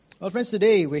Well, friends,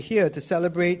 today we're here to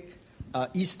celebrate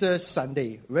Easter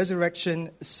Sunday, Resurrection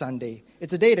Sunday.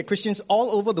 It's a day that Christians all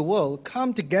over the world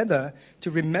come together to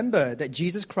remember that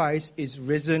Jesus Christ is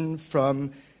risen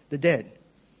from the dead.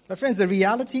 But friends, the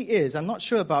reality is, I'm not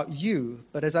sure about you,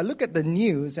 but as I look at the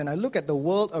news and I look at the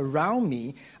world around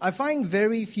me, I find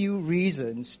very few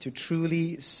reasons to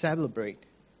truly celebrate.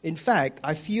 In fact,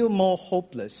 I feel more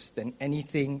hopeless than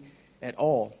anything at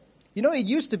all. You know, it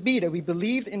used to be that we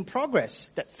believed in progress,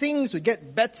 that things would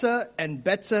get better and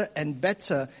better and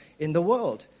better in the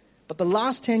world. But the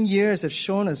last 10 years have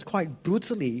shown us quite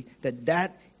brutally that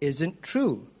that isn't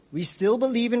true. We still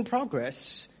believe in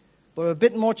progress, but we're a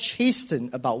bit more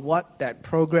chastened about what that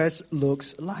progress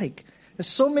looks like. There's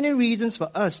so many reasons for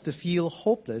us to feel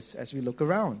hopeless as we look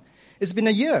around. It's been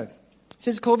a year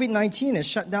since COVID-19 has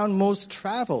shut down most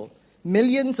travel.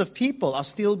 Millions of people are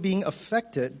still being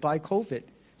affected by COVID.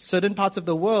 Certain parts of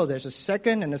the world, there's a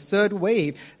second and a third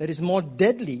wave that is more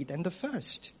deadly than the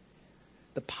first.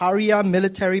 The Paria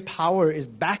military power is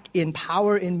back in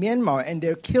power in Myanmar, and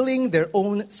they're killing their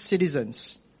own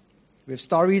citizens. We have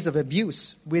stories of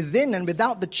abuse within and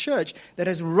without the church that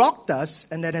has rocked us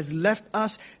and that has left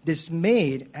us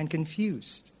dismayed and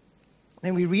confused.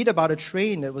 Then we read about a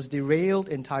train that was derailed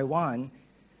in Taiwan,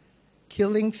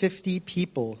 killing 50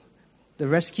 people. The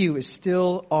rescue is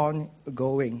still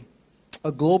ongoing.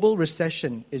 A global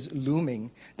recession is looming.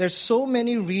 There's so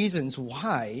many reasons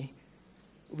why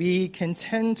we can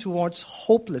tend towards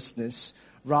hopelessness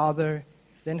rather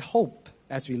than hope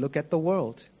as we look at the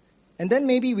world. And then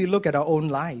maybe we look at our own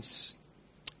lives.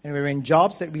 And we're in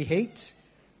jobs that we hate,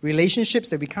 relationships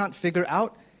that we can't figure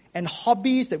out, and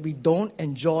hobbies that we don't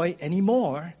enjoy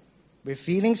anymore. We're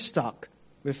feeling stuck.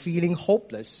 We're feeling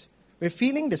hopeless. We're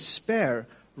feeling despair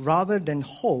rather than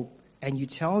hope. And you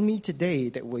tell me today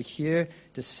that we're here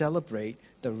to celebrate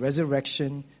the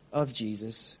resurrection of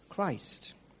Jesus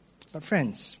Christ. But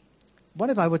friends,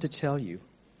 what if I were to tell you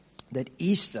that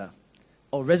Easter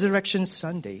or Resurrection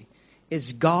Sunday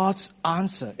is God's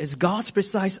answer, is God's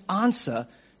precise answer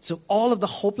to all of the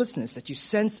hopelessness that you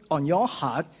sense on your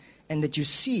heart and that you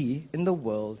see in the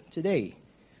world today?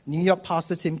 New York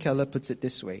pastor Tim Keller puts it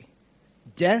this way: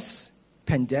 death,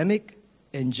 pandemic,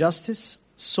 injustice,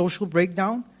 social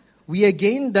breakdown, we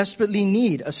again desperately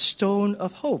need a stone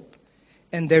of hope.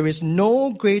 And there is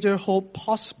no greater hope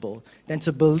possible than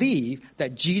to believe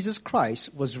that Jesus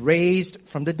Christ was raised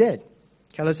from the dead.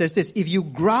 Keller says this: if you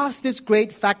grasp this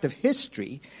great fact of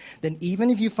history, then even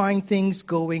if you find things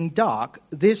going dark,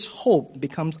 this hope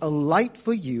becomes a light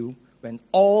for you when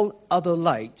all other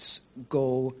lights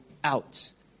go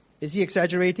out. Is he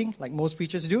exaggerating like most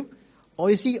preachers do? Or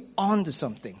is he on to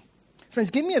something?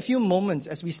 Friends, give me a few moments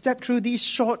as we step through these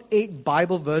short 8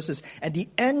 Bible verses at the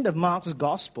end of Mark's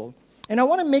Gospel. And I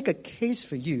want to make a case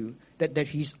for you that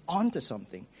he's onto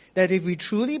something. That if we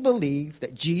truly believe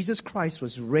that Jesus Christ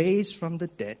was raised from the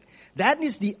dead, that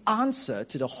is the answer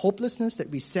to the hopelessness that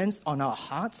we sense on our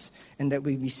hearts and that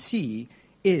we see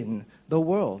in the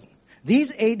world.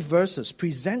 These 8 verses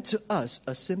present to us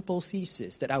a simple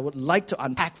thesis that I would like to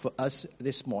unpack for us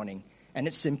this morning. And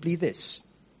it's simply this: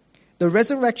 the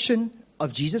resurrection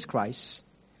of Jesus Christ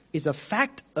is a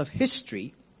fact of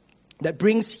history that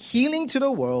brings healing to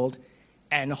the world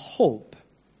and hope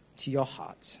to your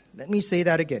heart. Let me say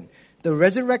that again. The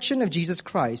resurrection of Jesus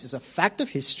Christ is a fact of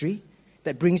history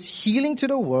that brings healing to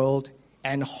the world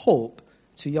and hope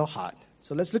to your heart.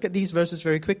 So let's look at these verses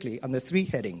very quickly under 3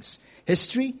 headings: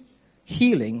 history,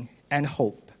 healing, and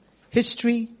hope.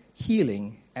 History,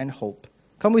 healing, and hope.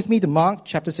 Come with me to Mark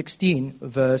chapter 16,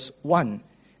 verse 1.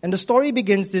 And the story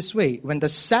begins this way: when the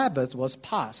Sabbath was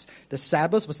past. The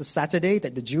Sabbath was a Saturday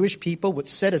that the Jewish people would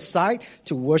set aside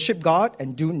to worship God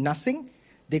and do nothing.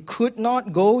 They could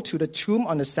not go to the tomb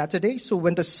on a Saturday. So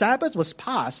when the Sabbath was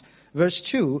past, verse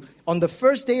 2, on the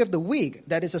first day of the week,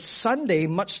 that is a Sunday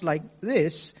much like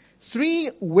this,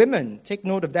 3 women, take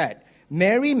note of that,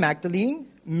 Mary Magdalene,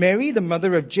 Mary the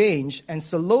mother of James, and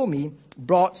Salome,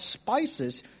 brought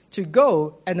spices to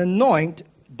go and anoint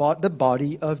the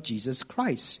body of Jesus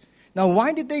Christ. Now,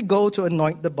 why did they go to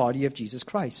anoint the body of Jesus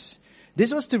Christ?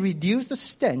 This was to reduce the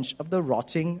stench of the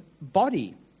rotting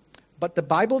body. But the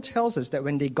Bible tells us that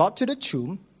when they got to the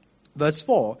tomb, verse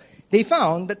 4, they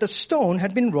found that the stone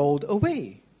had been rolled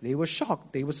away. They were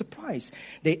shocked. They were surprised.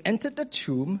 They entered the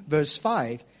tomb, verse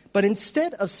 5, but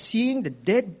instead of seeing the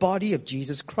dead body of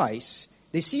Jesus Christ,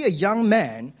 they see a young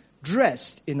man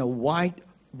dressed in a white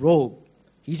robe.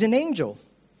 He's an angel.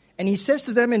 And he says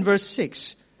to them in verse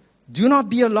 6, do not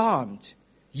be alarmed.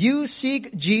 You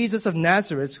seek Jesus of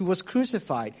Nazareth who was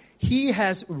crucified. He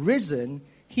has risen.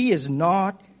 He is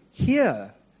not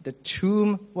here. The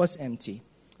tomb was empty.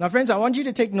 Now, friends, I want you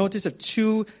to take notice of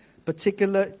two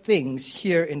particular things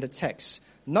here in the text.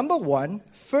 Number one,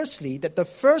 firstly, that the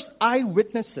first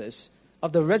eyewitnesses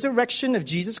of the resurrection of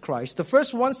Jesus Christ, the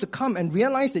first ones to come and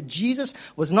realize that Jesus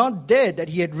was not dead, that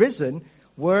he had risen,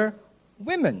 were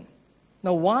women.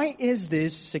 Now, why is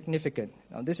this significant?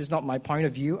 Now, this is not my point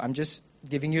of view. I'm just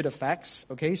giving you the facts,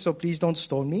 okay? So please don't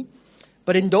stone me.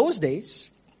 But in those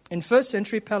days, in first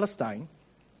century Palestine,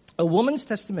 a woman's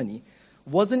testimony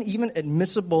wasn't even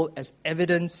admissible as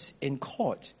evidence in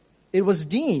court. It was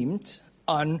deemed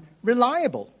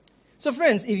unreliable. So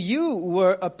friends, if you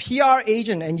were a PR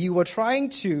agent and you were trying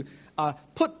to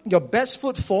put your best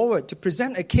foot forward to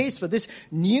present a case for this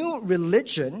new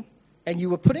religion, and you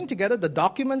were putting together the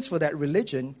documents for that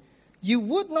religion, you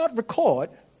would not record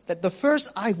that the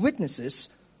first eyewitnesses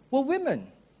were women.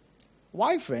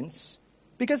 Why, friends?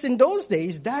 Because in those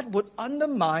days, that would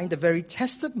undermine the very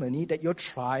testimony that you're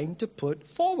trying to put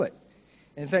forward.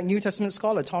 In fact, New Testament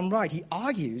scholar Tom Wright, he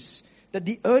argues that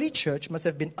the early church must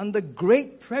have been under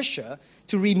great pressure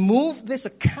to remove this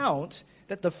account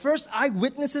that the first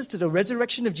eyewitnesses to the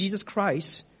resurrection of Jesus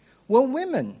Christ were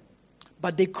women.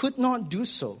 But they could not do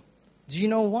so. Do you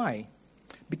know why?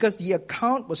 Because the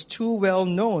account was too well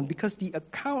known, because the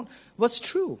account was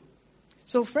true.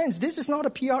 So friends, this is not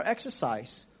a PR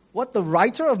exercise. What the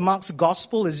writer of Mark's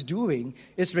gospel is doing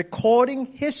is recording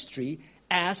history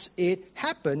as it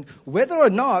happened, whether or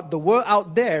not the world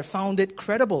out there found it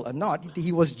credible or not.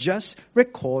 He was just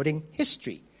recording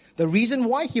history. The reason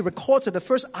why he records that the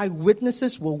first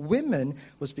eyewitnesses were women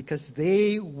was because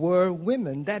they were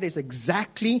women. That is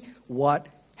exactly what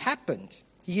happened.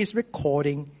 He is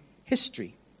recording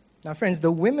history. Now, friends,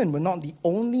 the women were not the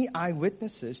only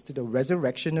eyewitnesses to the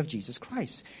resurrection of Jesus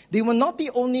Christ. They were not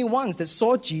the only ones that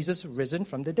saw Jesus risen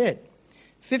from the dead.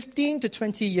 15 to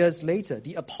 20 years later,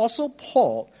 the Apostle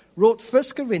Paul wrote 1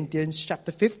 Corinthians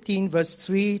chapter 15, verse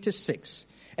 3 to 6.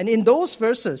 And in those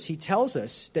verses, he tells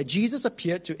us that Jesus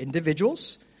appeared to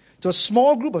individuals, to a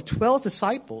small group of 12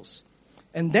 disciples,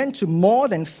 and then to more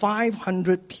than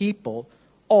 500 people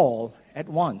all at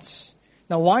once.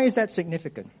 Now, why is that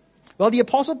significant? Well, the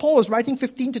Apostle Paul was writing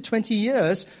 15 to 20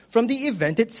 years from the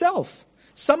event itself.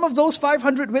 Some of those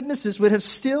 500 witnesses would have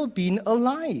still been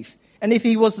alive. And if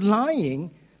he was lying,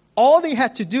 all they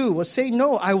had to do was say,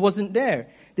 no, I wasn't there.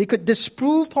 They could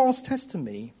disprove Paul's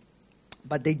testimony,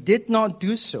 but they did not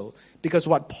do so because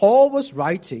what Paul was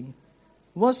writing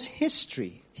was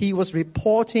history. He was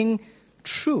reporting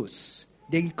truth.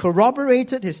 They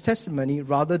corroborated his testimony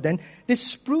rather than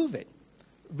disprove it.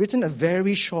 Written a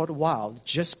very short while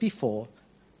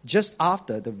just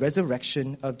after the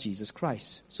resurrection of Jesus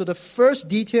Christ. So the first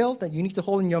detail that you need to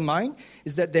hold in your mind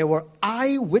is that there were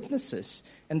eyewitnesses,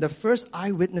 and the first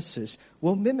eyewitnesses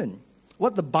were women.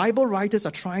 What the Bible writers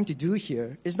are trying to do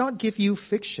here is not give you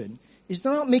fiction, is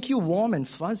not make you warm and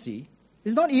fuzzy,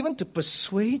 is not even to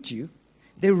persuade you.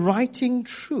 They're writing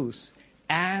truth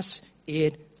as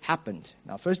it happened.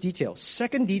 Now, first detail.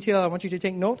 Second detail I want you to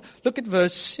take note. Look at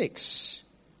verse 6.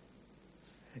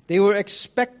 They were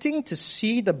expecting to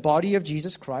see the body of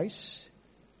Jesus Christ,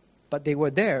 but they were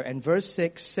there. And verse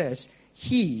 6 says,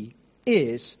 he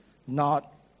is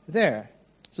not there.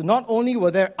 So not only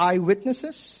were there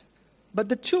eyewitnesses, but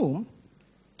the tomb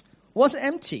was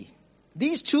empty.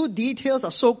 These two details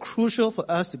are so crucial for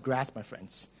us to grasp, my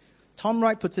friends. Tom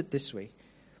Wright puts it this way.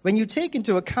 When you take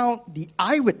into account the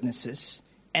eyewitnesses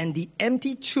and the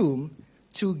empty tomb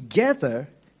together,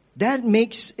 that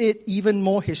makes it even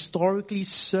more historically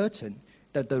certain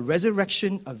that the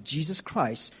resurrection of Jesus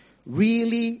Christ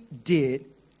really did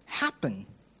happen.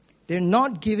 They're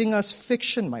not giving us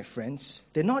fiction, my friends.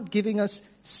 They're not giving us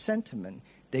sentiment.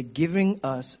 They're giving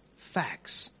us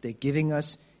facts. They're giving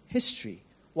us history.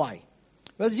 Why?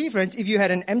 Well, see, friends, if you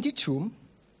had an empty tomb,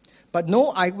 but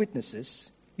no eyewitnesses,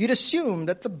 you'd assume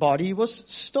that the body was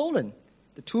stolen.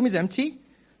 The tomb is empty,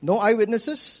 no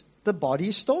eyewitnesses, the body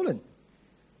is stolen.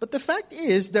 But the fact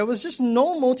is, there was just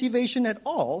no motivation at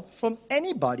all from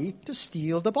anybody to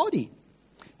steal the body.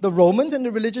 The Romans and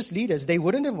the religious leaders, they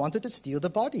wouldn't have wanted to steal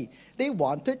the body. They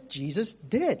wanted Jesus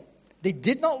dead. They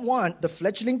did not want the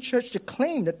fledgling church to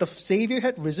claim that the Savior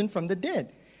had risen from the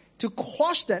dead. To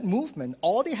quash that movement,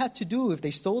 all they had to do if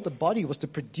they stole the body was to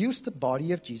produce the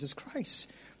body of Jesus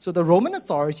Christ. So the Roman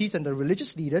authorities and the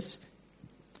religious leaders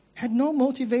had no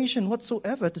motivation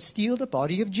whatsoever to steal the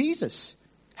body of Jesus.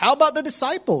 How about the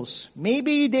disciples?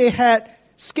 Maybe they had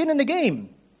skin in the game.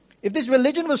 If this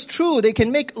religion was true, they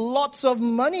can make lots of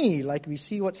money, like we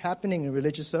see what's happening in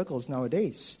religious circles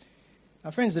nowadays.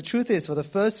 Now, friends, the truth is, for the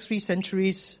first 3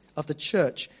 centuries of the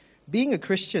church, being a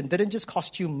Christian didn't just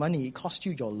cost you money, it cost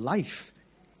you your life.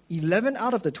 11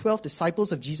 out of the 12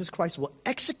 disciples of Jesus Christ were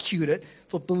executed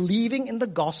for believing in the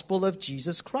gospel of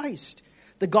Jesus Christ.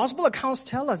 The gospel accounts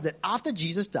tell us that after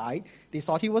Jesus died, they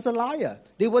thought he was a liar.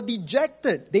 They were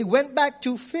dejected. They went back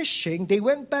to fishing. They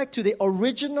went back to the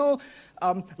original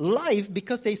life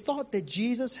because they thought that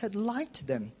Jesus had lied to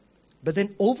them. But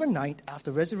then overnight,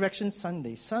 after Resurrection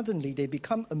Sunday, suddenly they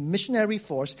become a missionary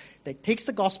force that takes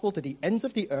the gospel to the ends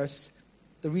of the earth.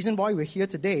 The reason why we're here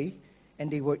today,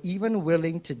 and they were even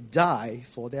willing to die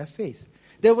for their faith.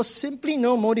 There was simply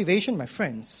no motivation, my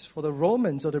friends, for the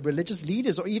Romans or the religious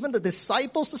leaders or even the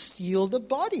disciples to steal the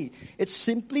body. It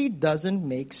simply doesn't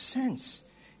make sense.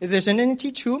 If there's an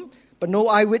empty tomb, but no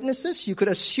eyewitnesses, you could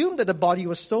assume that the body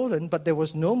was stolen, but there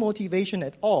was no motivation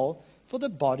at all for the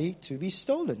body to be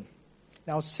stolen.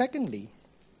 Now, secondly,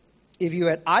 if you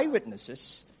had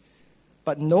eyewitnesses,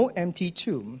 but no empty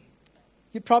tomb,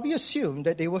 you'd probably assume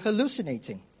that they were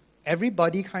hallucinating.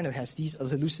 Everybody kind of has these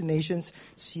hallucinations,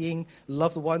 seeing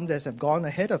loved ones that have gone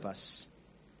ahead of us.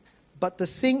 But the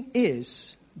thing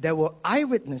is, there were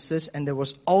eyewitnesses and there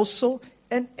was also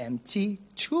an empty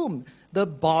tomb. The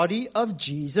body of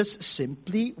Jesus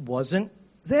simply wasn't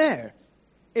there.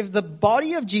 If the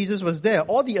body of Jesus was there,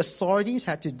 all the authorities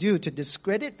had to do to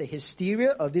discredit the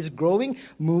hysteria of this growing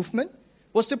movement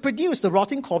was to produce the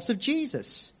rotting corpse of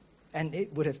Jesus. And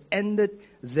it would have ended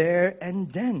there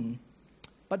and then.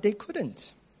 But they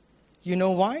couldn't. You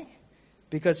know why?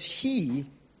 Because he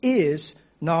is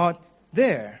not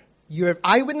there. You have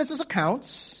eyewitnesses'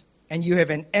 accounts and you have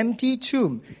an empty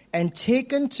tomb. And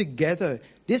taken together,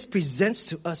 this presents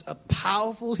to us a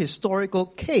powerful historical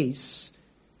case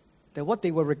that what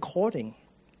they were recording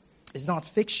is not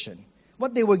fiction.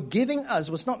 What they were giving us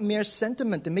was not mere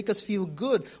sentiment to make us feel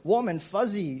good, warm and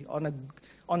fuzzy on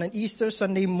an Easter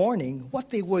Sunday morning. What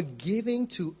they were giving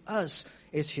to us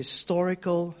is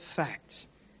historical fact.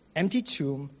 Empty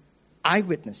tomb,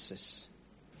 eyewitnesses.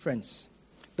 Friends,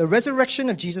 the resurrection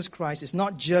of Jesus Christ is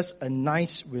not just a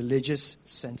nice religious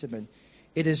sentiment.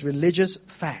 It is religious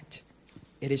fact.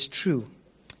 It is true.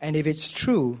 And if it's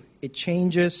true, it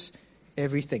changes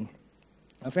everything.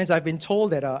 Now, friends, I've been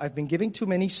told that I've been giving too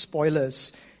many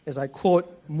spoilers as I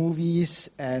quote movies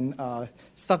and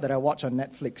stuff that I watch on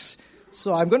Netflix.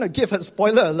 So I'm going to give a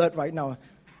spoiler alert right now.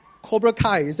 Cobra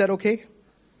Kai, is that okay?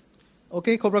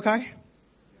 Okay, Cobra Kai?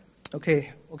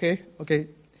 Okay.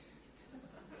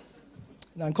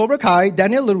 Now, in Cobra Kai,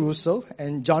 Daniel LaRusso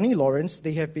and Johnny Lawrence,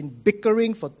 they have been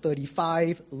bickering for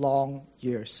 35 long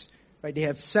years. Right? They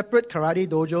have separate karate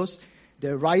dojos.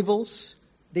 They're rivals.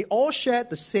 They all shared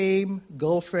the same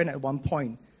girlfriend at one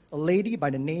point, a lady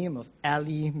by the name of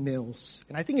Allie Mills.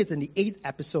 And I think it's in the 8th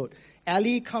episode.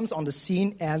 Allie comes on the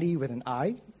scene, Allie with an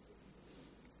I.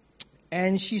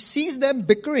 And she sees them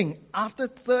bickering after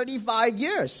 35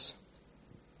 years.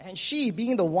 And she,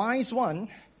 being the wise one,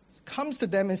 comes to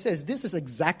them and says, this is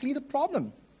exactly the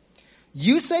problem.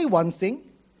 You say one thing,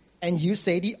 and you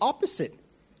say the opposite.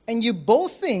 And you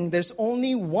both think there's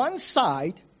only one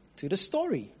side to the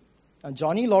story. And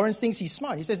Johnny Lawrence thinks he's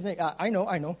smart. He says, I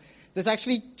know. There's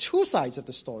actually two sides of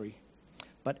the story.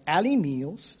 But Allie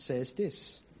Mills says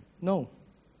this. No,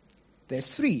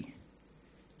 there's three.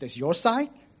 There's your side,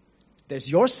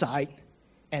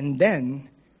 and then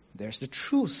there's the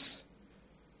truth.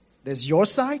 There's your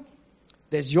side,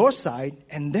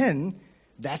 and then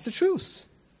that's the truth.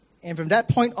 And from that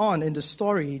point on in the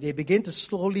story, they begin to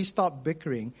slowly stop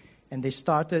bickering, and they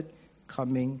started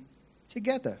coming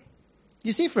together.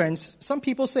 You see, friends, some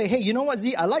people say, hey, you know what,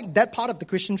 Z, I like that part of the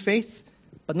Christian faith,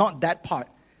 but not that part.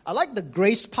 I like the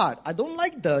grace part. I don't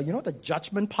like the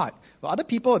judgment part. Well, other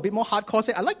people, a bit more hardcore,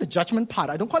 say, I like the judgment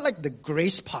part. I don't quite like the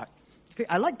grace part. Okay,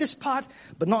 I like this part,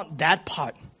 but not that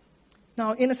part.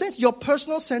 Now, in a sense, your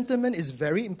personal sentiment is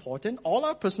very important. All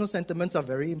our personal sentiments are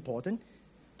very important.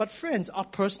 But friends, our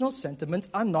personal sentiments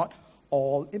are not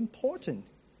all important.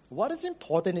 What is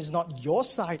important is not your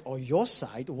side or your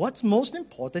side. What's most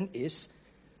important is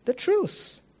the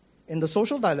truth. In The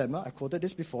Social Dilemma, I quoted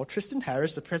this before, Tristan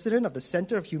Harris, the president of the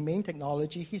Center of Humane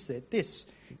Technology, he said this.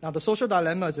 Now, The Social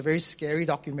Dilemma is a very scary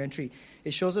documentary.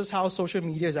 It shows us how social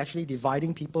media is actually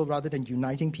dividing people rather than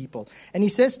uniting people. And he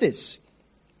says this,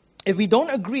 if we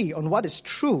don't agree on what is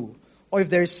true, or if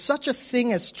there is such a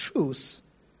thing as truth,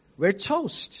 we're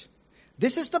toast.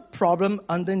 This is the problem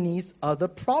underneath other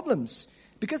problems.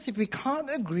 Because if we can't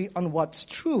agree on what's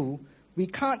true, we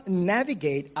can't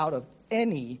navigate out of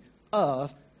any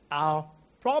of our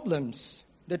problems.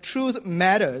 The truth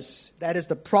matters. That is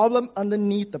the problem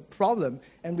underneath the problem.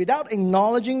 And without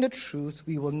acknowledging the truth,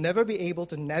 we will never be able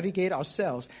to navigate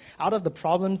ourselves out of the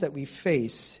problems that we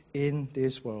face in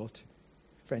this world.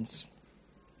 Friends,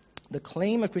 the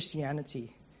claim of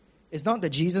Christianity is not that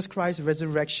Jesus Christ's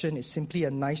resurrection is simply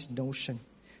a nice notion.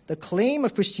 The claim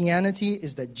of Christianity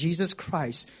is that Jesus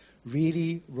Christ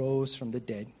really rose from the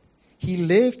dead. He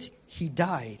lived, he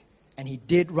died, and he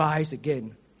did rise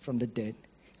again from the dead.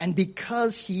 And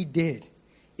because he did,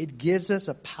 it gives us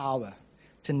a power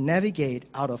to navigate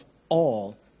out of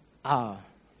all our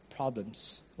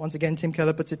problems. Once again, Tim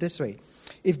Keller puts it this way.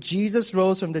 If Jesus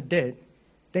rose from the dead,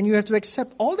 then you have to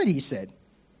accept all that he said.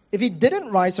 If he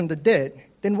didn't rise from the dead,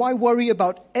 then why worry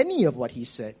about any of what he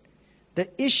said? The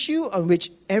issue on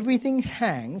which everything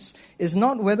hangs is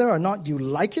not whether or not you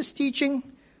like his teaching,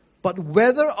 but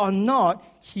whether or not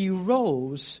he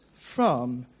rose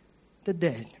from the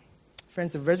dead.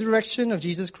 Friends, the resurrection of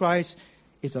Jesus Christ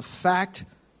is a fact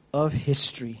of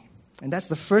history. And that's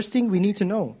the first thing we need to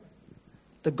know.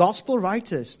 The gospel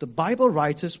writers, the Bible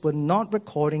writers, were not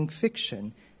recording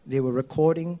fiction. They were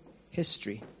recording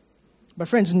history. But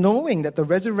friends, knowing that the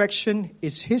resurrection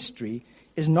is history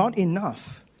is not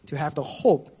enough to have the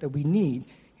hope that we need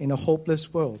in a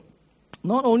hopeless world.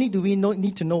 Not only do we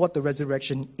need to know what the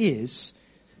resurrection is,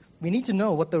 we need to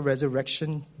know what the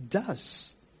resurrection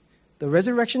does. The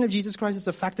resurrection of Jesus Christ is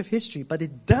a fact of history, but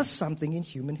it does something in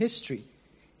human history.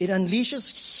 It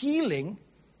unleashes healing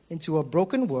into a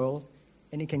broken world,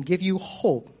 and it can give you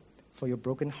hope for your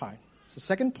broken heart. So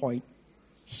second point,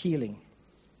 healing.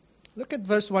 Look at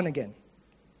verse 1 again.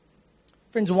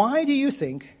 Friends, why do you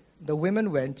think the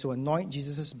women went to anoint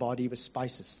Jesus' body with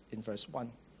spices in verse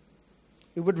 1?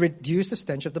 It would reduce the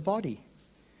stench of the body.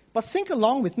 But think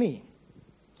along with me.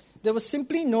 There was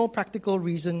simply no practical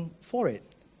reason for it.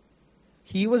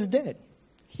 He was dead.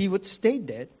 He would stay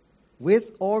dead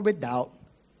with or without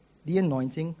the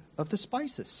anointing of the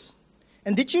spices.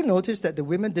 And did you notice that the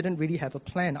women didn't really have a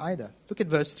plan either? Look at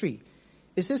verse 3.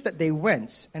 It says that they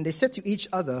went and they said to each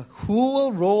other, "Who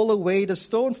will roll away the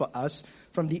stone for us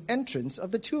from the entrance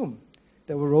of the tomb?"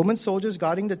 There were Roman soldiers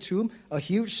guarding the tomb, a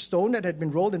huge stone that had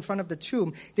been rolled in front of the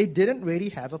tomb. They didn't really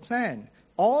have a plan.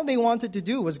 All they wanted to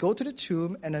do was go to the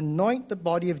tomb and anoint the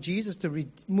body of Jesus to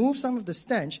remove some of the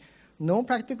stench. No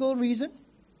practical reason,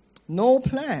 no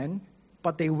plan,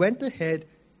 but they went ahead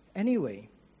anyway.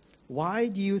 Why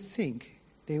do you think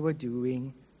they were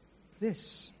doing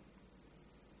this?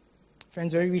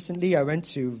 Friends, very recently I went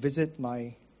to visit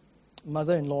my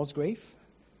mother-in-law's grave.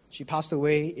 She passed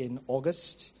away in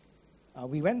August.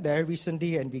 We went there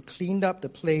recently and we cleaned up the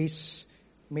place,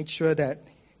 made sure that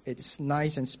it's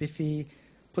nice and spiffy,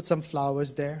 put some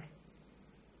flowers there.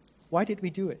 Why did we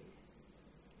do it?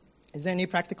 Is there any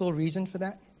practical reason for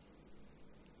that?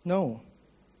 No.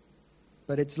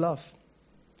 But it's love.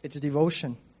 It's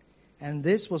devotion. And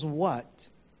this was what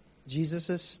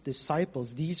Jesus'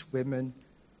 disciples, these women,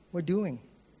 were doing.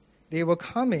 They were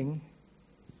coming,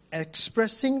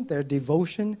 expressing their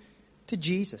devotion to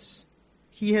Jesus.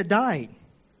 He had died.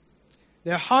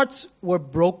 Their hearts were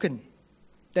broken.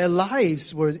 Their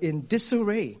lives were in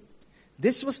disarray.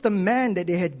 This was the man that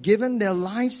they had given their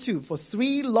lives to for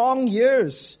 3 long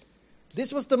years.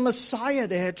 This was the Messiah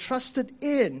they had trusted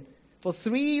in for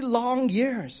 3 long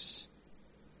years.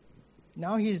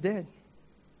 Now he's dead.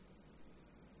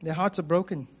 Their hearts are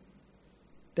broken.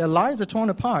 Their lives are torn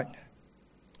apart.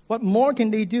 What more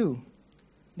can they do?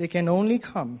 They can only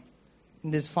come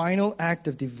in this final act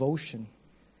of devotion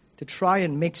to try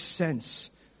and make sense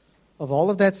of all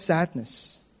of that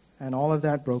sadness and all of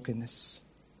that brokenness.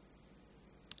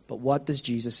 But what does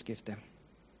Jesus give them?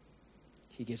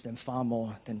 He gives them far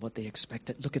more than what they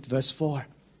expected. Look at verse 4.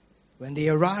 When they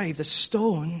arrived, the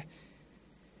stone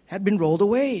had been rolled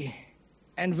away.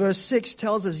 And verse 6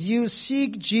 tells us, "You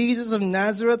seek Jesus of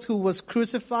Nazareth who was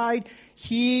crucified.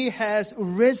 He has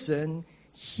risen.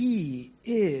 He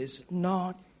is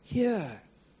not here.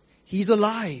 He's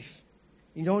alive.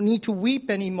 You don't need to weep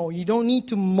anymore. You don't need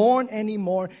to mourn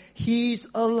anymore. He's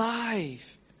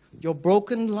alive. Your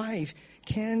broken life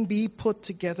can be put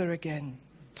together again."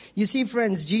 You see,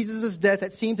 friends, Jesus' death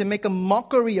had seemed to make a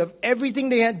mockery of everything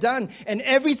they had done and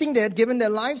everything they had given their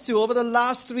lives to over the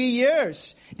last 3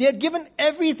 years. They had given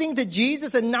everything to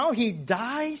Jesus and now he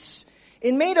dies.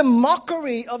 It made a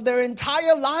mockery of their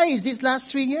entire lives these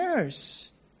last 3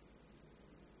 years.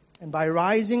 And by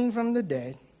rising from the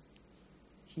dead,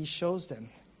 he shows them,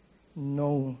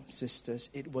 no, sisters,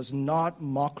 it was not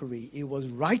mockery. It was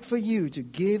right for you to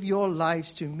give your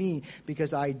lives to me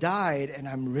because I died and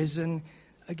I'm risen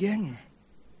again.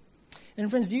 And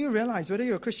friends, do you realize, whether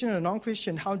you're a Christian or a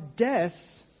non-Christian, how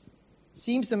death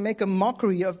seems to make a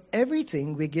mockery of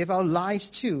everything we give our lives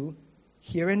to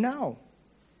here and now?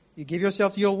 You give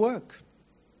yourself to your work.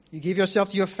 You give yourself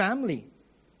to your family.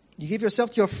 You give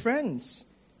yourself to your friends.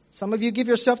 Some of you give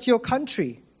yourself to your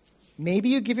country. Maybe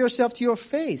you give yourself to your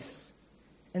faith,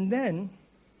 and then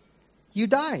you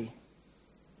die.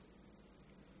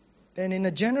 And in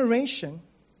a generation,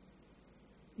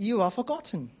 you are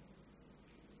forgotten.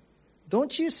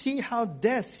 Don't you see how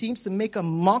death seems to make a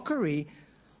mockery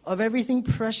of everything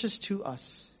precious to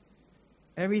us,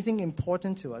 everything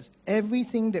important to us,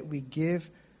 everything that we give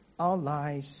our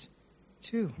lives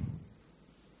to?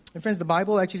 And friends, the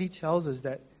Bible actually tells us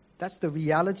that that's the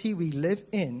reality we live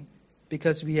in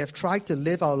because we have tried to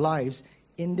live our lives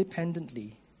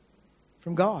independently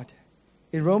from God.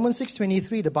 In Romans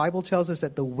 6:23, the Bible tells us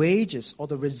that the wages or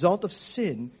the result of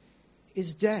sin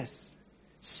is death.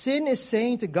 Sin is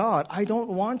saying to God, I don't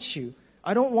want you.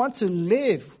 I don't want to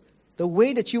live the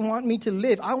way that you want me to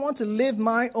live. I want to live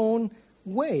my own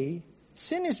way.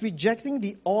 Sin is rejecting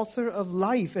the author of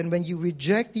life. And when you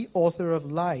reject the author of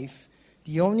life,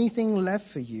 the only thing left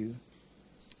for you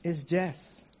is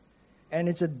death. And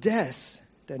it's a death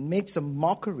that makes a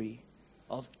mockery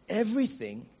of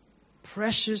everything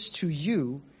precious to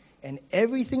you and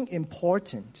everything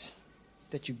important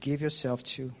that you give yourself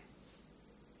to.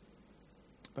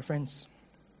 But friends,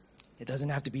 it doesn't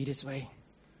have to be this way.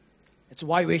 It's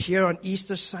why we're here on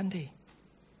Easter Sunday.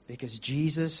 Because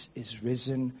Jesus is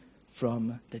risen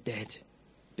from the dead.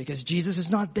 Because Jesus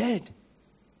is not dead.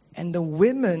 And the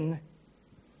women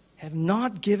have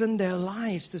not given their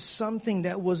lives to something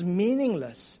that was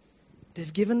meaningless.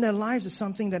 They've given their lives to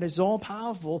something that is all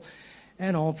powerful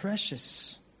and all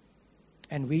precious.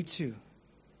 And we too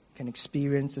can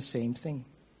experience the same thing.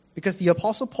 Because the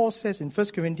Apostle Paul says in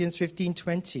 1 Corinthians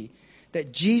 15:20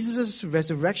 that Jesus'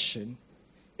 resurrection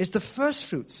is the first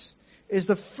fruits, is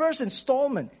the first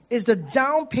installment, is the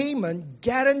down payment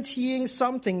guaranteeing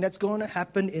something that's going to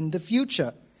happen in the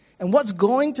future. And what's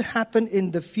going to happen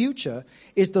in the future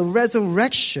is the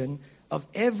resurrection of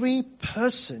every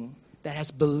person that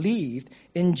has believed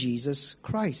in Jesus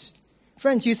Christ.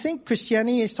 Friends, you think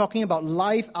Christianity is talking about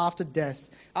life after death?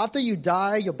 After you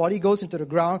die, your body goes into the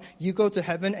ground, you go to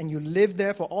heaven, and you live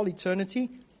there for all eternity?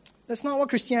 That's not what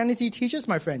Christianity teaches,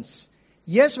 my friends.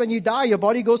 Yes, when you die, your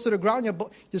body goes to the ground,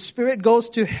 your spirit goes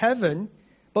to heaven,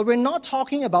 but we're not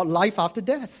talking about life after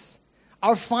death.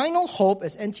 Our final hope,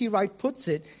 as N.T. Wright puts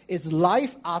it, is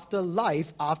life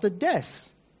after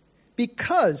death.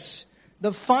 Because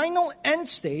the final end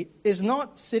state is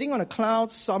not sitting on a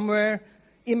cloud somewhere,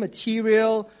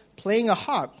 immaterial, playing a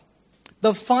harp.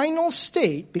 The final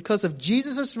state, because of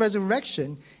Jesus'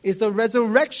 resurrection, is the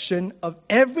resurrection of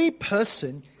every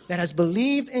person that has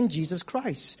believed in Jesus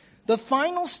Christ. The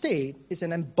final state is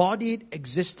an embodied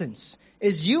existence.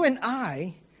 Is you and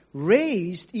I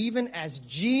raised even as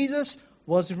Jesus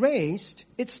was raised?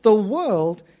 It's the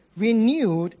world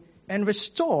renewed and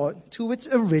restored to its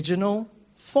original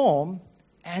form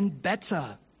and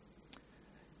better.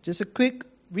 Just a quick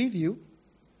review.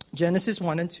 Genesis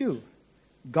 1 and 2.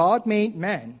 God made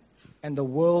man and the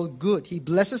world good. He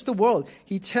blesses the world.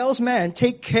 He tells man,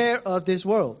 take care of this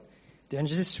world.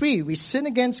 Genesis 3, we sin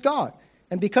against God.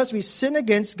 And because we sin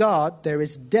against God, there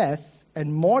is death.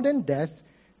 And more than death,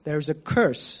 there is a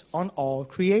curse on all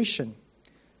creation.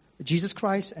 Jesus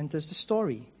Christ enters the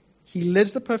story. He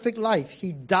lives the perfect life.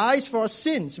 He dies for our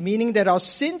sins, meaning that our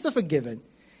sins are forgiven.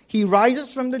 He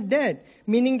rises from the dead,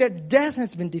 meaning that death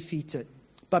has been defeated.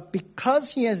 But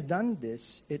because he has done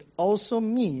this, it also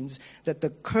means that the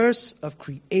curse of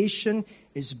creation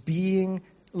is being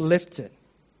lifted.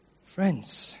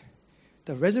 Friends,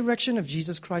 the resurrection of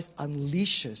Jesus Christ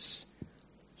unleashes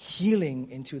healing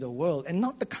into the world. And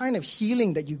not the kind of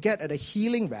healing that you get at a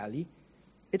healing rally.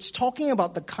 It's talking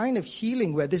about the kind of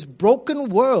healing where this broken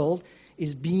world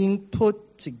is being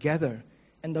put together.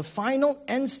 And the final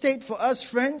end state for us,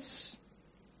 friends,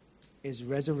 is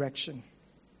resurrection.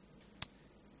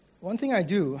 One thing I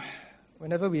do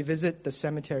whenever we visit the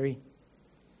cemetery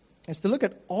is to look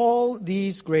at all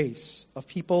these graves of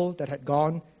people that had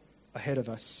gone ahead of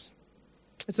us.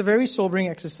 It's a very sobering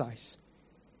exercise.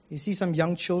 You see some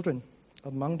young children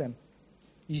among them.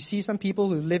 You see some people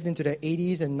who lived into their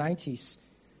 80s and 90s.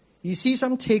 You see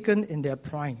some taken in their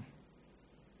prime.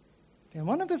 And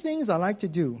one of the things I like to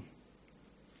do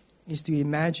is to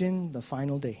imagine the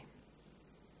final day.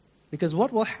 Because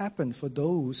what will happen for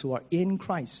those who are in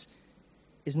Christ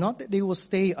is not that they will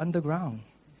stay underground,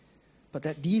 but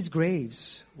that these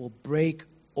graves will break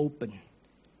open.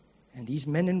 And these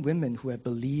men and women who have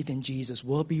believed in Jesus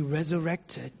will be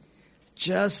resurrected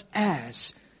just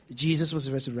as Jesus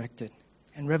was resurrected.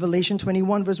 And Revelation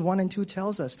 21 verse 1 and 2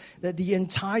 tells us that the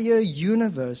entire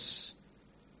universe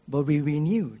will be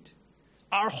renewed.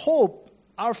 Our hope,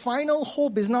 our final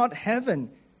hope is not heaven.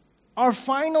 Our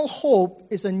final hope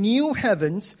is a new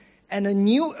heavens and a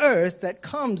new earth that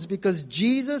comes because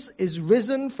Jesus is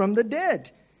risen from the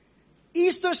dead.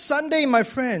 Easter Sunday, my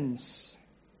friends,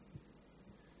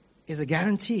 is a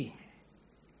guarantee,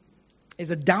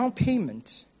 is a down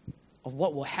payment of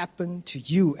what will happen to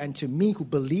you and to me who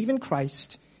believe in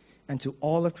Christ and to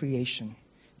all of creation.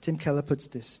 Tim Keller puts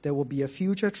this: there will be a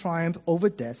future triumph over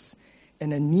death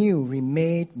and a new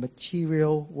remade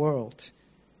material world.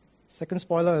 Second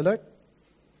spoiler alert,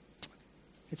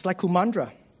 it's like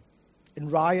Kumandra in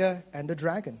Raya and the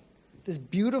Dragon. This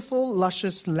beautiful,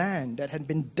 luscious land that had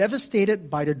been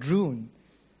devastated by the Droon.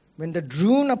 When the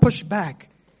Droon are pushed back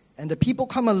and the people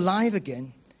come alive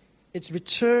again, it's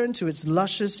returned to its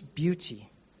luscious beauty,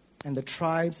 and the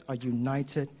tribes are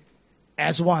united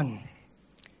as one.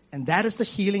 And that is the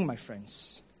healing, my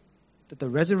friends, that the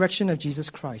resurrection of Jesus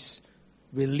Christ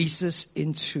releases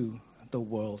into the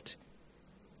world.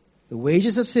 The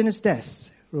wages of sin is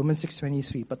death, Romans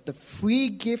 6:23, but the free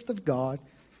gift of God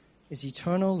is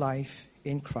eternal life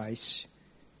in Christ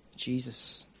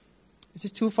Jesus. Is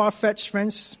it too far-fetched,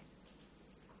 friends?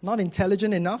 Not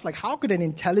intelligent enough? Like, how could an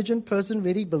intelligent person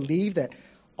really believe that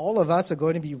all of us are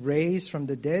going to be raised from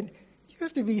the dead? You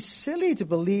have to be silly to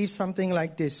believe something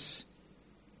like this.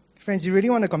 Friends, you really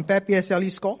want to compare PSLE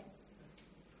score?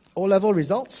 O-level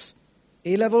results?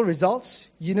 A-level results?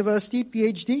 University,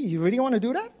 PhD? You really want to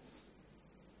do that?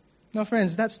 No,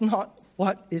 friends, that's not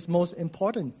what is most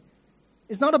important.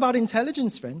 It's not about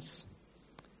intelligence, friends.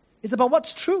 It's about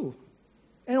what's true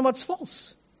and what's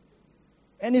false.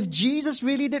 And if Jesus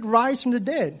really did rise from the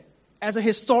dead as a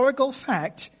historical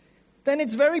fact, then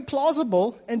it's very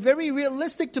plausible and very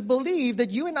realistic to believe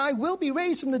that you and I will be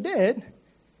raised from the dead,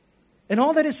 and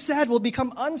all that is sad will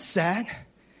become unsad,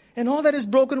 and all that is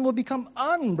broken will become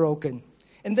unbroken.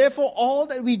 And therefore, all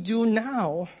that we do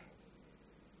now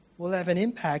will have an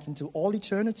impact into all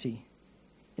eternity.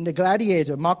 In The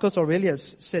Gladiator, Marcus Aurelius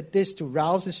said this to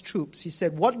rouse his troops. He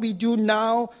said, "What we do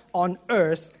now on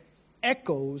earth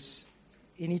echoes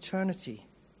in eternity."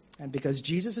 And because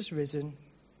Jesus is risen,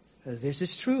 this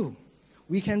is true.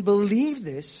 We can believe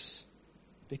this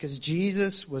because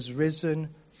Jesus was risen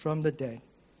from the dead.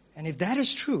 And if that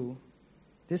is true,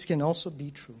 this can also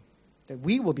be true, that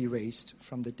we will be raised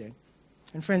from the dead.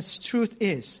 And friends, truth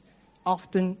is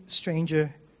often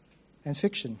stranger than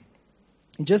fiction.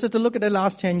 You just have to look at the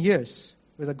last 10 years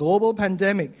with a global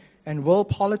pandemic and world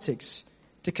politics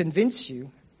to convince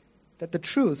you that the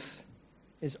truth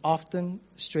is often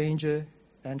stranger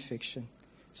than fiction.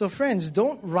 So friends,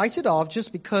 don't write it off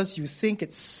just because you think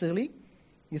it's silly,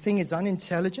 you think it's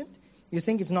unintelligent, you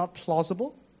think it's not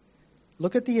plausible.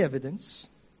 Look at the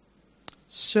evidence.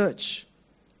 Search.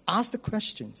 Ask the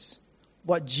questions.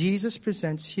 What Jesus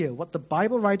presents here, what the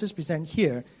Bible writers present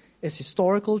here, is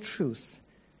historical truth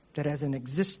that has an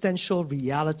existential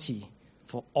reality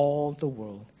for all the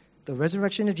world. The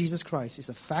resurrection of Jesus Christ is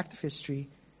a fact of history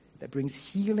that brings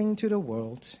healing to the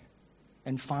world,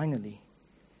 and finally,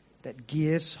 that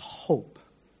gives hope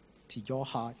to your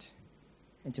heart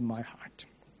and to my heart.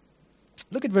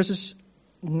 Look at verses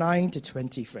 9 to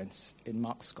 20, friends, in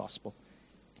Mark's Gospel,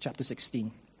 chapter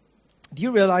 16. Do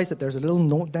you realize that there's a little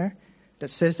note there that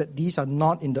says that these are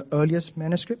not in the earliest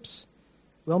manuscripts?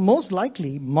 Well, most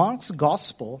likely, Mark's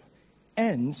Gospel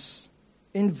ends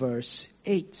in verse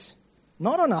 8.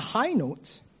 Not on a high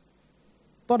note,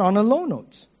 but on a low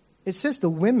note. It says the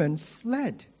women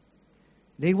fled.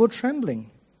 They were trembling.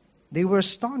 They were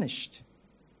astonished.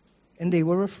 And they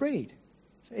were afraid.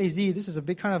 So, hey, Z, this is a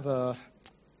big kind of a...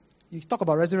 You talk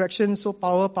about resurrection, so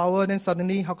power, then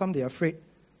suddenly, how come they're afraid?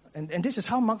 And this is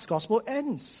how Mark's Gospel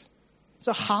ends.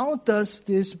 So how does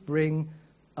this bring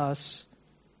us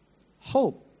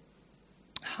hope?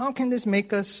 How can this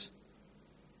make us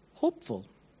hopeful?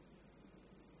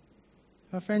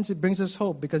 Well, friends, it brings us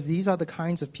hope because these are the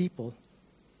kinds of people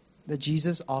that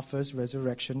Jesus offers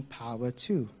resurrection power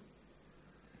to.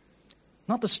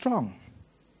 Not the strong,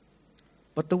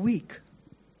 but the weak.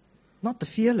 Not the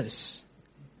fearless,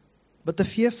 but the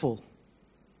fearful.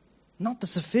 Not the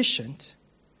sufficient,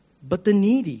 but the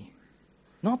needy.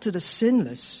 Not to the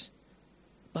sinless,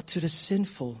 but to the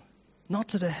sinful. Not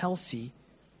to the healthy,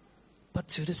 but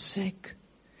to the sick.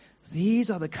 These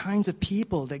are the kinds of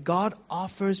people that God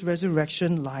offers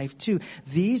resurrection life to.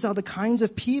 These are the kinds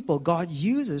of people God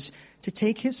uses to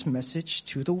take His message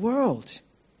to the world.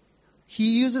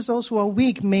 He uses those who are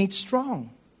weak made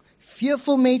strong,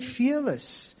 fearful made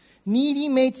fearless, needy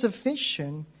made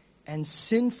sufficient, and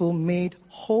sinful made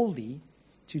holy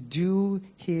to do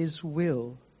His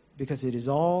will, because it is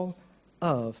all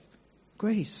of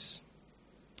grace.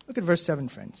 Look at verse 7,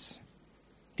 friends.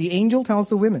 The angel tells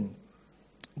the women,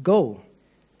 "Go,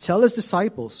 tell His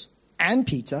disciples and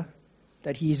Peter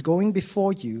that he is going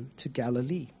before you to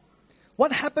Galilee.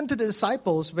 What happened to the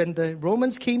disciples when the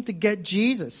Romans came to get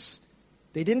Jesus?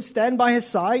 They didn't stand by his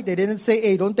side. They didn't say,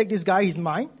 hey, don't take this guy, he's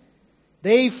mine.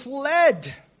 They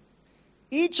fled,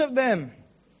 each of them.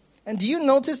 And do you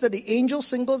notice that the angel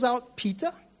singles out Peter?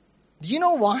 Do you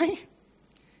know why?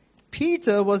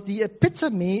 Peter was the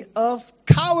epitome of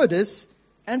cowardice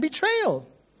and betrayal.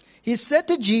 He said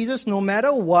to Jesus, no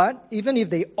matter what, even if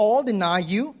they all deny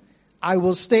you, I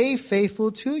will stay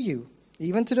faithful to you,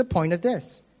 even to the point of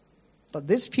death. But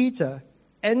this Peter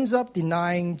ends up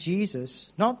denying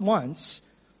Jesus not once,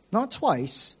 not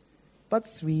twice, but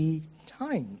 3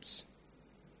 times.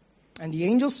 And the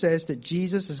angel says that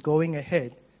Jesus is going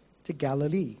ahead to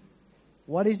Galilee.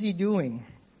 What is he doing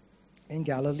in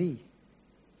Galilee?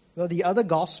 Well, the other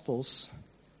Gospels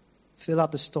fill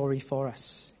out the story for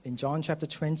us in John chapter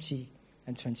 20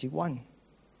 and 21.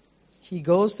 He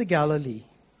goes to Galilee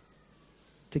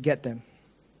to get them.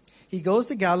 He goes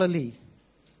to Galilee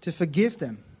to forgive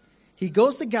them. He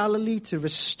goes to Galilee to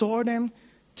restore them,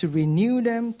 to renew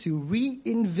them, to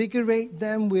reinvigorate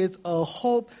them with a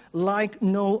hope like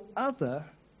no other,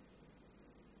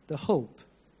 the hope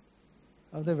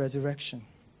of the resurrection.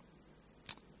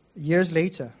 Years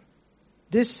later,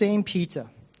 this same Peter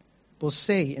will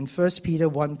say in 1 Peter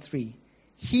 1:3,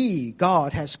 He,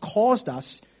 God, has caused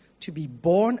us to be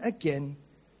born again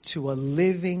to a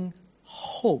living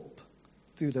hope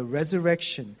through the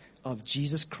resurrection of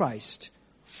Jesus Christ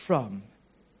from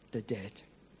the dead.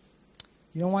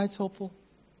 You know why it's hopeful?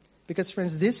 Because,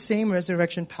 friends, this same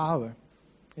resurrection power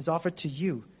is offered to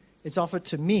you. It's offered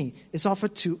to me. It's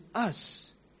offered to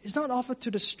us. It's not offered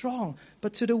to the strong,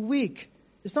 but to the weak.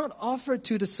 It's not offered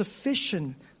to the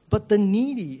sufficient, but the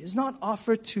needy. It's not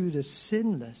offered to the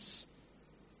sinless,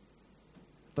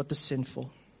 but the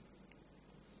sinful.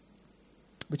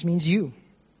 Which means you,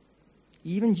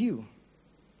 even you,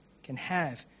 can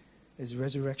have this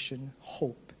resurrection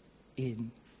hope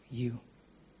in you.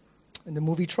 In the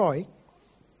movie Troy,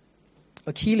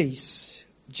 Achilles,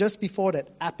 just before that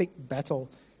epic battle,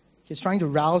 he's trying to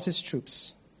rouse his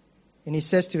troops. And he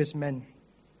says to his men,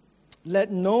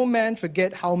 let no man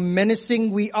forget how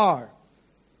menacing we are.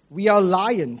 We are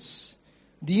lions.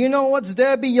 Do you know what's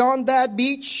there beyond that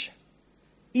beach?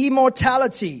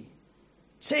 Immortality.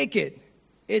 Take it.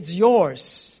 It's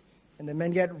yours. And the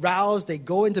men get roused. They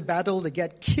go into battle. They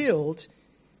get killed.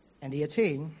 And they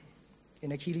attain,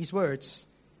 in Achilles' words,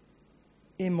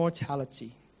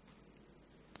 immortality.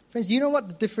 Friends, do you know what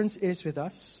the difference is with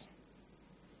us?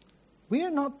 We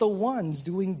are not the ones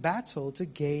doing battle to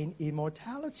gain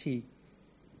immortality.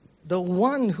 The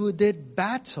one who did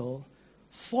battle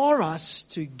for us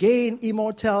to gain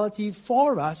immortality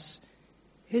for us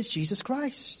is Jesus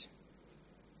Christ.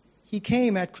 He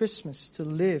came at Christmas to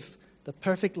live the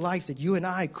perfect life that you and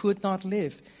I could not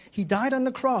live. He died on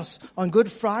the cross on Good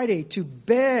Friday to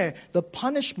bear the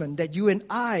punishment that you and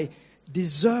I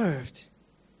deserved.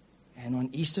 And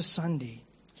on Easter Sunday,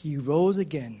 he rose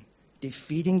again,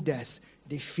 defeating death,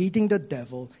 defeating the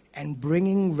devil, and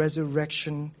bringing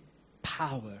resurrection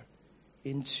power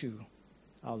into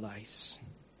our lives.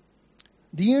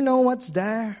 Do you know what's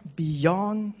there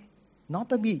beyond, not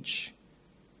the beach,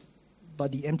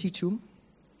 but the empty tomb?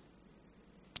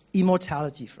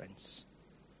 Immortality, friends.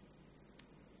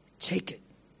 Take it.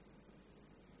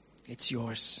 It's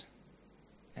yours.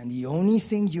 And the only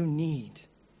thing you need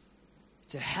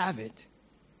to have it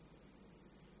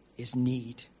is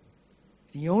need.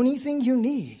 The only thing you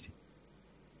need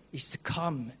is to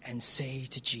come and say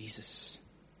to Jesus,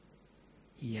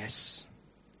 yes,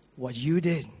 what you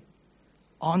did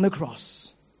on the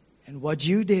cross and what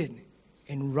you did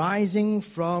in rising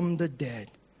from the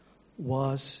dead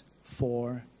was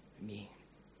for me.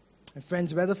 And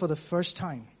friends, whether for the first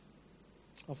time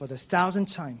or for the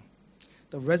 1,000th time,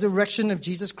 the resurrection of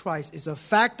Jesus Christ is a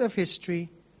fact of history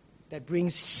that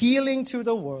brings healing to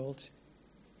the world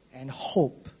and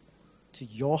hope to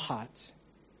your heart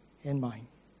and mine.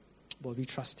 Will we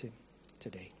trust him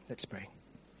today? Let's pray.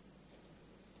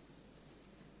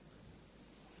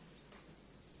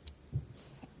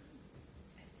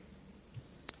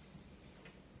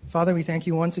 Father, we thank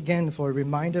you once again for a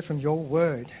reminder from your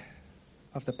word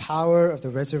of the power of the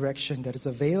resurrection that is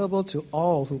available to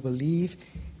all who believe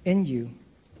in you.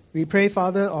 We pray,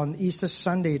 Father, on Easter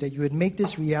Sunday that you would make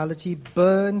this reality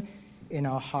burn in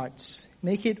our hearts.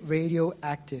 Make it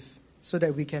radioactive so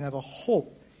that we can have a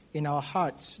hope in our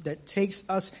hearts that takes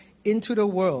us into the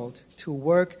world to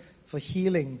work for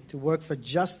healing, to work for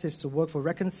justice, to work for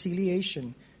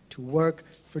reconciliation, to work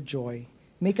for joy.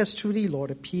 Make us truly, Lord,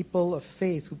 a people of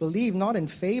faith who believe not in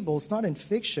fables, not in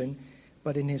fiction,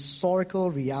 but in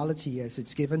historical reality as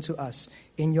it's given to us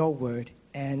in your word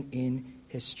and in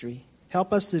history.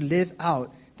 Help us to live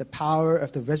out the power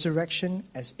of the resurrection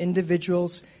as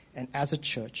individuals and as a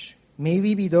church. May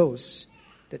we be those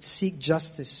that seek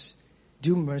justice,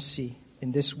 do mercy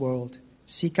in this world,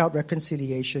 seek out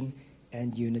reconciliation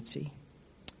and unity.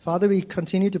 Father, we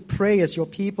continue to pray as your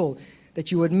people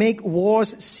that you would make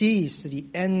wars cease to the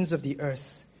ends of the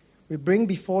earth. We bring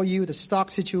before you the stark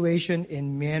situation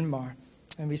in Myanmar.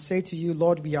 And we say to you,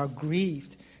 Lord, we are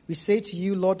grieved. We say to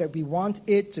you, Lord, that we want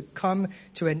it to come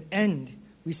to an end.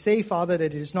 We say, Father,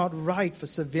 that it is not right for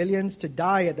civilians to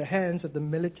die at the hands of the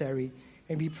military.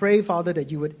 And we pray, Father,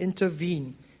 that you would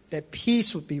intervene, that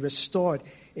peace would be restored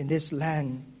in this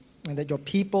land, and that your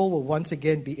people will once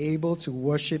again be able to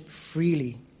worship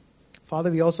freely. Father,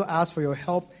 we also ask for your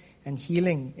help and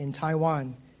healing in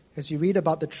Taiwan as we read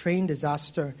about the train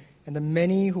disaster and the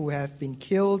many who have been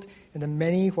killed and the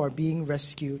many who are being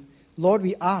rescued. Lord,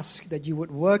 we ask that you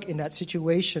would work in that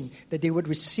situation, that they would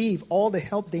receive all the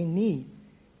help they need,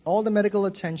 all the medical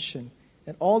attention,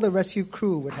 and all the rescue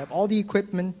crew would have all the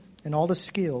equipment and all the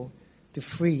skill to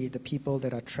free the people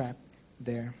that are trapped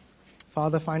there.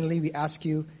 Father, finally, we ask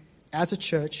you as a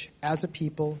church, as a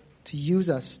people, to use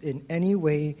us in any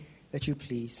way that you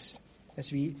please.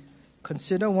 As we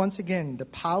consider once again the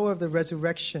power of the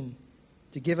resurrection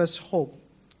to give us hope,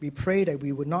 we pray that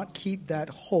we would not keep that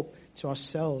hope to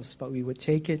ourselves, but we would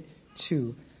take it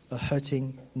to a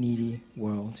hurting, needy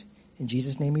world. In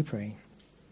Jesus' name we pray.